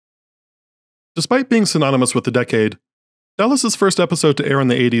Despite being synonymous with the decade, Dallas's first episode to air in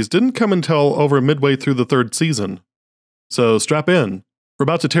the 80s didn't come until over midway through the third season. So strap in. We're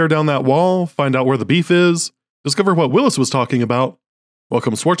about to tear down that wall, find out where the beef is, discover what Willis was talking about,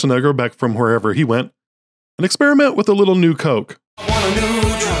 welcome Schwarzenegger back from wherever he went, and experiment with a little new Coke.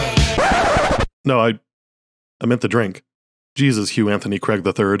 No, I meant the drink. Jesus, Hugh Anthony Craig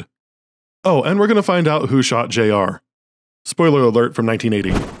III. Oh, and we're going to find out who shot JR. Spoiler alert from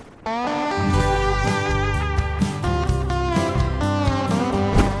 1980.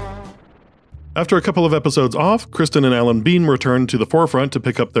 After a couple of episodes off, Kristin and Alan Bean return to the forefront to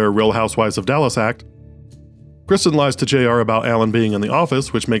pick up their Real Housewives of Dallas act. Kristin lies to JR about Alan being in the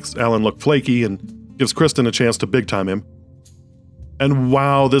office, which makes Alan look flaky and gives Kristin a chance to big-time him. And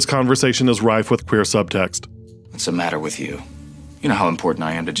wow, this conversation is rife with queer subtext. What's the matter with you? You know how important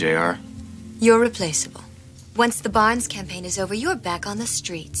I am to JR. You're replaceable. Once the Barnes campaign is over, you're back on the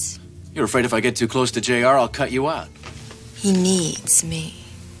streets. You're afraid if I get too close to JR, I'll cut you out. He needs me.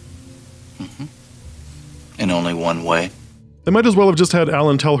 Mm-hmm. In only one way. They might as well have just had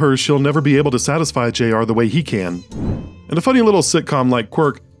Alan tell her she'll never be able to satisfy JR the way he can. In a funny little sitcom-like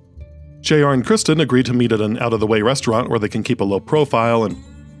quirk, JR and Kristin agree to meet at an out-of-the-way restaurant where they can keep a low profile, and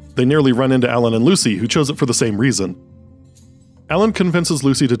they nearly run into Alan and Lucy, who chose it for the same reason. Alan convinces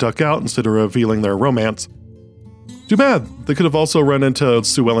Lucy to duck out instead of revealing their romance. Too bad, they could have also run into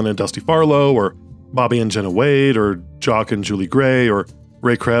Sue Ellen and Dusty Farlow, or Bobby and Jenna Wade, or Jock and Julie Gray, or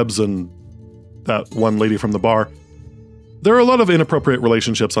Ray Krebbs and that one lady from the bar. There are a lot of inappropriate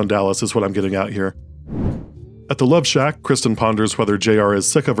relationships on Dallas, is what I'm getting at here. At the Love Shack, Kristin ponders whether JR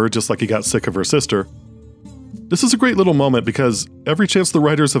is sick of her just like he got sick of her sister. This is a great little moment because every chance the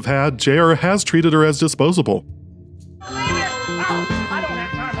writers have had, JR has treated her as disposable.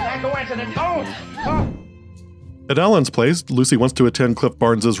 At Alan's place, Lucy wants to attend Cliff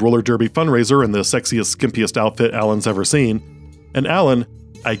Barnes' roller derby fundraiser in the sexiest, skimpiest outfit Alan's ever seen, and Alan,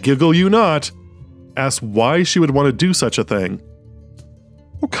 I giggle you not, asks why she would want to do such a thing.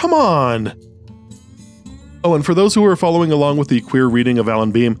 Oh, come on! Oh, and for those who are following along with the queer reading of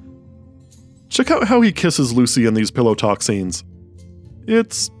Alan Beam, check out how he kisses Lucy in these pillow talk scenes.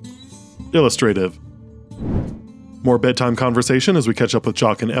 It's illustrative. More bedtime conversation as we catch up with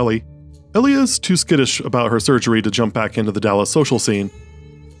Jock and Ellie. Ellie is too skittish about her surgery to jump back into the Dallas social scene.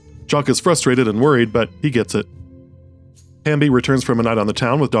 Jock is frustrated and worried, but he gets it. Pamby returns from a night on the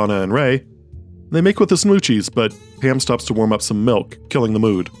town with Donna and Ray. They make with the smoochies, but Pam stops to warm up some milk, killing the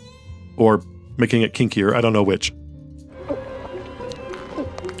mood. Or making it kinkier, I don't know which.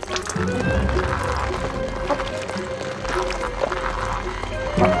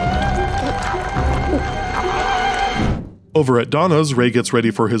 Over at Donna's, Ray gets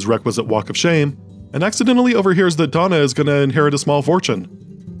ready for his requisite walk of shame, and accidentally overhears that Donna is going to inherit a small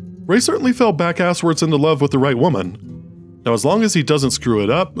fortune. Ray certainly fell back-asswards into love with the right woman. Now, as long as he doesn't screw it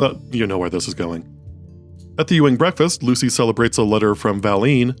up, you know where this is going. At the Ewing breakfast, Lucy celebrates a letter from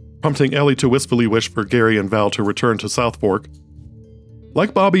Valine, prompting Ellie to wistfully wish for Gary and Val to return to South Fork.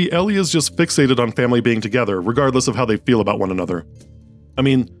 Like Bobby, Ellie is just fixated on family being together, regardless of how they feel about one another. I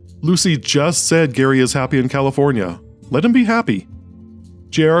mean, Lucy just said Gary is happy in California. Let him be happy.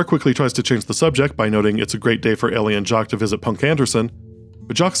 JR quickly tries to change the subject by noting it's a great day for Ellie and Jock to visit Punk Anderson,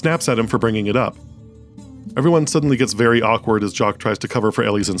 but Jock snaps at him for bringing it up. Everyone suddenly gets very awkward as Jock tries to cover for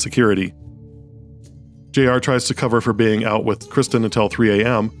Ellie's insecurity. JR tries to cover for being out with Kristin until 3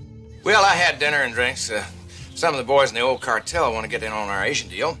 a.m. Well, I had dinner and drinks. Some of the boys in the old cartel want to get in on our Asian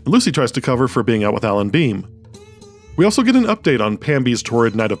deal. Lucy tries to cover for being out with Alan Beam. We also get an update on Pamby's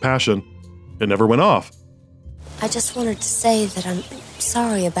torrid night of passion. It never went off. I just wanted to say that I'm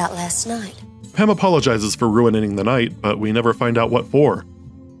sorry about last night. Pam apologizes for ruining the night, but we never find out what for.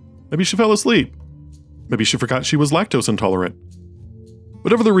 Maybe she fell asleep. Maybe she forgot she was lactose intolerant.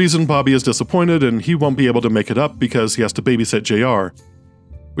 Whatever the reason, Bobby is disappointed and he won't be able to make it up because he has to babysit JR,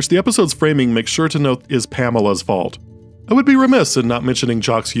 which the episode's framing makes sure to note is Pamela's fault. I would be remiss in not mentioning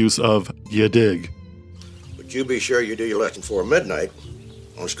Jock's use of "ya dig." But you be sure you do your lesson before midnight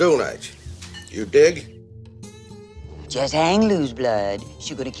on school nights. You dig? Just hang loose, blood.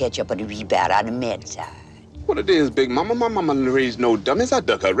 She's gonna catch up on the rebound on the med side. What it is, Big Mama? My mama raised no dummies. I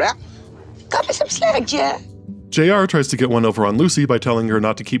duck her rap. Cut me some slack, Jack. JR tries to get one over on Lucy by telling her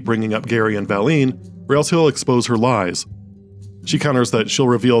not to keep bringing up Gary and Valine, or else he'll expose her lies. She counters that she'll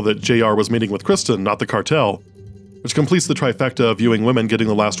reveal that JR was meeting with Kristin, not the cartel, which completes the trifecta of viewing women getting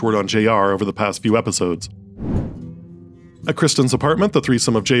the last word on JR over the past few episodes. At Kristin's apartment, the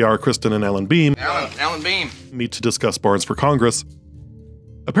threesome of JR, Kristin, and Alan Beam Alan Beam meet to discuss Barnes for Congress.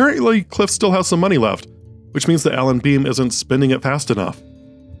 Apparently, Cliff still has some money left, which means that Alan Beam isn't spending it fast enough.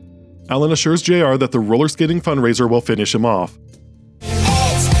 Alan assures JR that the roller skating fundraiser will finish him off.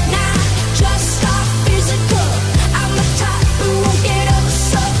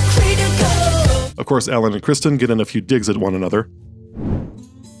 Of course, Alan and Kristin get in a few digs at one another.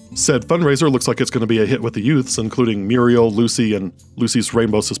 Said fundraiser looks like it's going to be a hit with the youths, including Muriel, Lucy, and Lucy's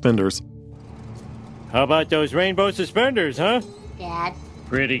rainbow suspenders. How about those rainbow suspenders, huh? Dad.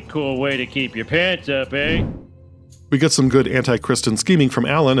 Pretty cool way to keep your pants up, eh? We get some good anti-Kristin scheming from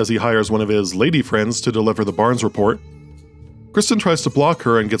Alan as he hires one of his lady friends to deliver the Barnes report. Kristin tries to block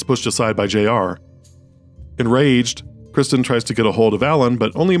her and gets pushed aside by JR. Enraged, Kristin tries to get a hold of Alan,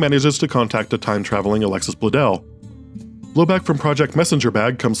 but only manages to contact a time-traveling Alexis Bledel. Blowback from Project Messenger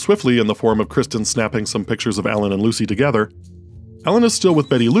Bag comes swiftly in the form of Kristin snapping some pictures of Alan and Lucy together. Alan is still with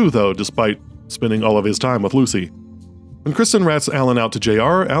Betty Lou, though, despite spending all of his time with Lucy. When Kristin rats Alan out to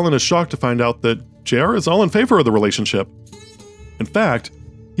JR, Alan is shocked to find out that JR is all in favor of the relationship. In fact,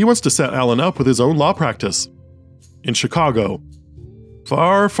 he wants to set Alan up with his own law practice. In Chicago.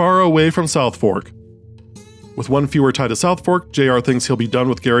 Far, far away from South Fork. With one fewer tie to South Fork, JR thinks he'll be done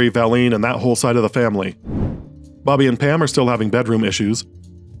with Gary, Valine, and that whole side of the family. Bobby and Pam are still having bedroom issues.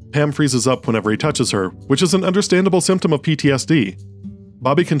 Pam freezes up whenever he touches her, which is an understandable symptom of PTSD.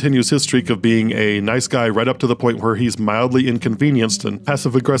 Bobby continues his streak of being a nice guy right up to the point where he's mildly inconvenienced and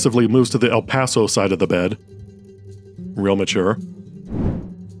passive-aggressively moves to the El Paso side of the bed. Real mature.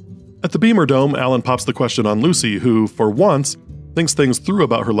 At the Beamer Dome, Alan pops the question on Lucy, who, for once, thinks things through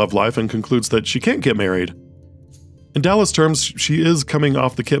about her love life and concludes that she can't get married. In Dallas terms, she is coming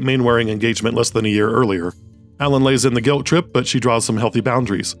off the Kip Main-wearing engagement less than a year earlier. Alan lays in the guilt trip, but she draws some healthy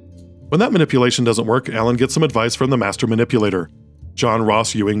boundaries. When that manipulation doesn't work, Alan gets some advice from the master manipulator, John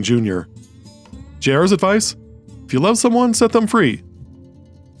Ross Ewing Jr. JR's advice? If you love someone, set them free.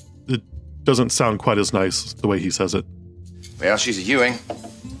 It doesn't sound quite as nice the way he says it. Well, she's a Ewing.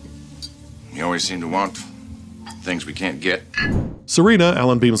 You always seem to want things we can't get. Serena,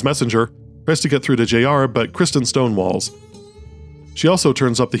 Alan Beam's messenger, tries to get through to JR, but Kristin stonewalls. She also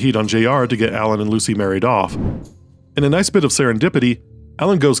turns up the heat on JR to get Alan and Lucy married off. In a nice bit of serendipity,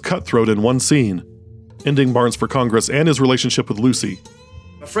 Alan goes cutthroat in one scene, ending Barnes for Congress and his relationship with Lucy.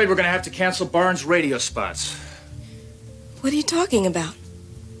 I'm afraid we're gonna have to cancel Barnes' radio spots. What are you talking about?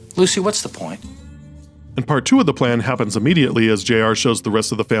 Lucy, what's the point? And part 2 of the plan happens immediately as JR shows the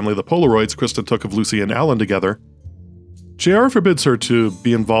rest of the family the Polaroids Kristin took of Lucy and Alan together. JR forbids her to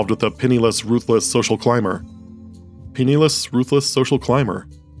be involved with a penniless, ruthless social climber. Penniless, ruthless social climber.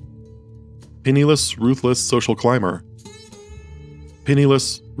 Penniless, ruthless social climber.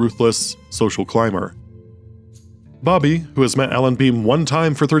 Penniless, ruthless social climber. Bobby, who has met Alan Beam one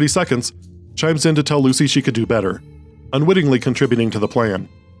time for 30 seconds, chimes in to tell Lucy she could do better, unwittingly contributing to the plan.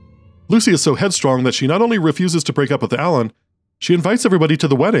 Lucy is so headstrong that she not only refuses to break up with Alan, she invites everybody to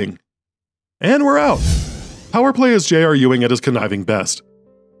the wedding. And we're out! Power play is JR Ewing at his conniving best.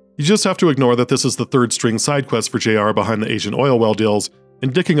 You just have to ignore that this is the third-string side quest for JR behind the Asian oil well deals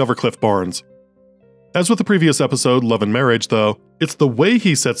and dicking over Cliff Barnes. As with the previous episode, Love and Marriage, though, it's the way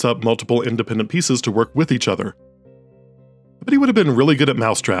he sets up multiple independent pieces to work with each other. But he would have been really good at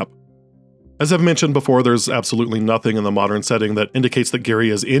Mousetrap. As I've mentioned before, there's absolutely nothing in the modern setting that indicates that Gary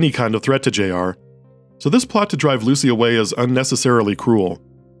is any kind of threat to JR, so this plot to drive Lucy away is unnecessarily cruel.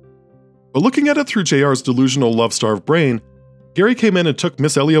 But looking at it through JR's delusional love-starved brain, Gary came in and took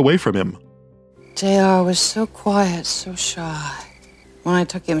Miss Ellie away from him. JR was so quiet, so shy. When I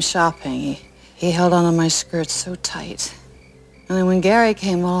took him shopping, he held onto my skirt so tight. And then when Gary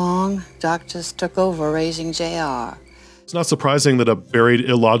came along, Doc just took over raising JR. It's not surprising that a buried,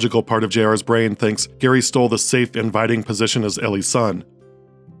 illogical part of JR's brain thinks Gary stole the safe, inviting position as Ellie's son.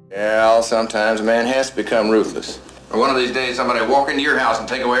 Yeah, sometimes a man has to become ruthless. Or one of these days somebody will walk into your house and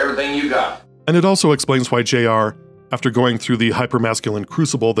take away everything you got. And it also explains why JR, after going through the hypermasculine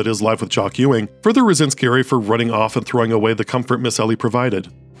crucible that is life with Jock Ewing, further resents Gary for running off and throwing away the comfort Miss Ellie provided.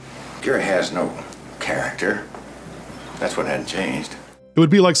 Gary has no character. That's what hadn't changed. It would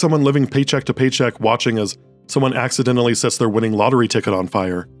be like someone living paycheck to paycheck watching as someone accidentally sets their winning lottery ticket on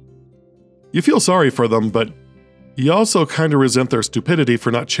fire. You feel sorry for them, but you also kind of resent their stupidity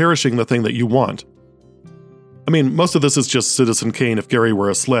for not cherishing the thing that you want. I mean, most of this is just Citizen Kane if Gary were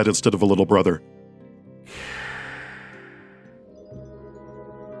a sled instead of a little brother.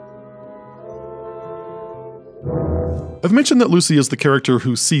 I've mentioned that Lucy is the character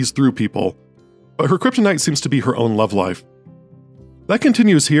who sees through people, but her kryptonite seems to be her own love life. That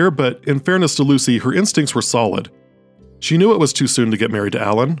continues here, but in fairness to Lucy, her instincts were solid. She knew it was too soon to get married to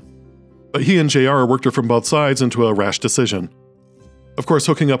Alan, but he and JR worked her from both sides into a rash decision. Of course,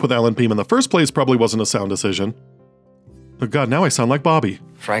 hooking up with Alan Beam in the first place probably wasn't a sound decision. Oh God, now I sound like Bobby.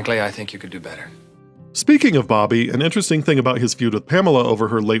 Frankly, I think you could do better. Speaking of Bobby, an interesting thing about his feud with Pamela over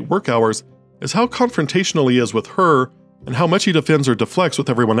her late work hours is how confrontational he is with her and how much he defends or deflects with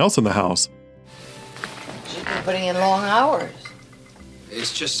everyone else in the house. She's been putting in long hours.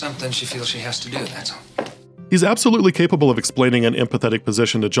 It's just something she feels she has to do, that's all. He's absolutely capable of explaining an empathetic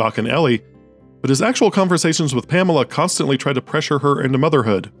position to Jock and Ellie, but his actual conversations with Pamela constantly try to pressure her into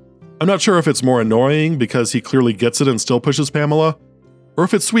motherhood. I'm not sure if it's more annoying because he clearly gets it and still pushes Pamela, or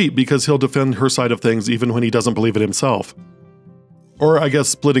if it's sweet because he'll defend her side of things even when he doesn't believe it himself. Or I guess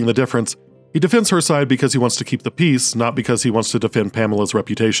splitting the difference, he defends her side because he wants to keep the peace, not because he wants to defend Pamela's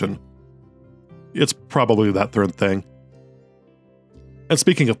reputation. It's probably that third thing. And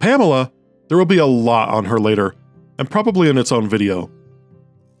speaking of Pamela, there will be a lot on her later, and probably in its own video.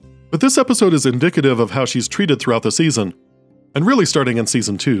 But this episode is indicative of how she's treated throughout the season, and really starting in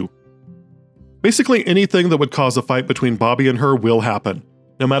season 2. Basically anything that would cause a fight between Bobby and her will happen,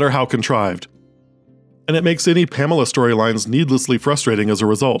 no matter how contrived. And it makes any Pamela storylines needlessly frustrating as a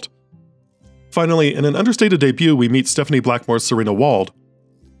result. Finally, in an understated debut, we meet Stephanie Blackmore's Serena Wald,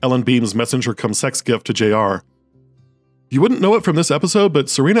 Ellen Beam's messenger-cum-sex gift to JR. You wouldn't know it from this episode, but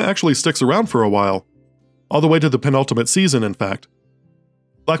Serena actually sticks around for a while. All the way to the penultimate season, in fact.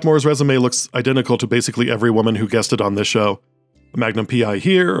 Blackmore's resume looks identical to basically every woman who guested on this show. A Magnum PI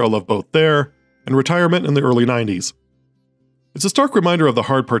here, a Love Boat there, and retirement in the early 90s. It's a stark reminder of the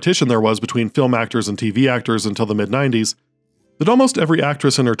hard partition there was between film actors and TV actors until the mid-90s, that almost every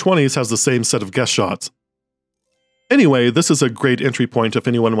actress in her 20s has the same set of guest shots. Anyway, this is a great entry point if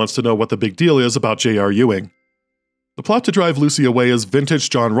anyone wants to know what the big deal is about J.R. Ewing. The plot to drive Lucy away is vintage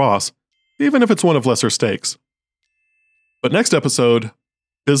John Ross, even if it's one of lesser stakes. But next episode,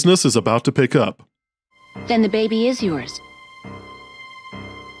 business is about to pick up. Then the baby is yours.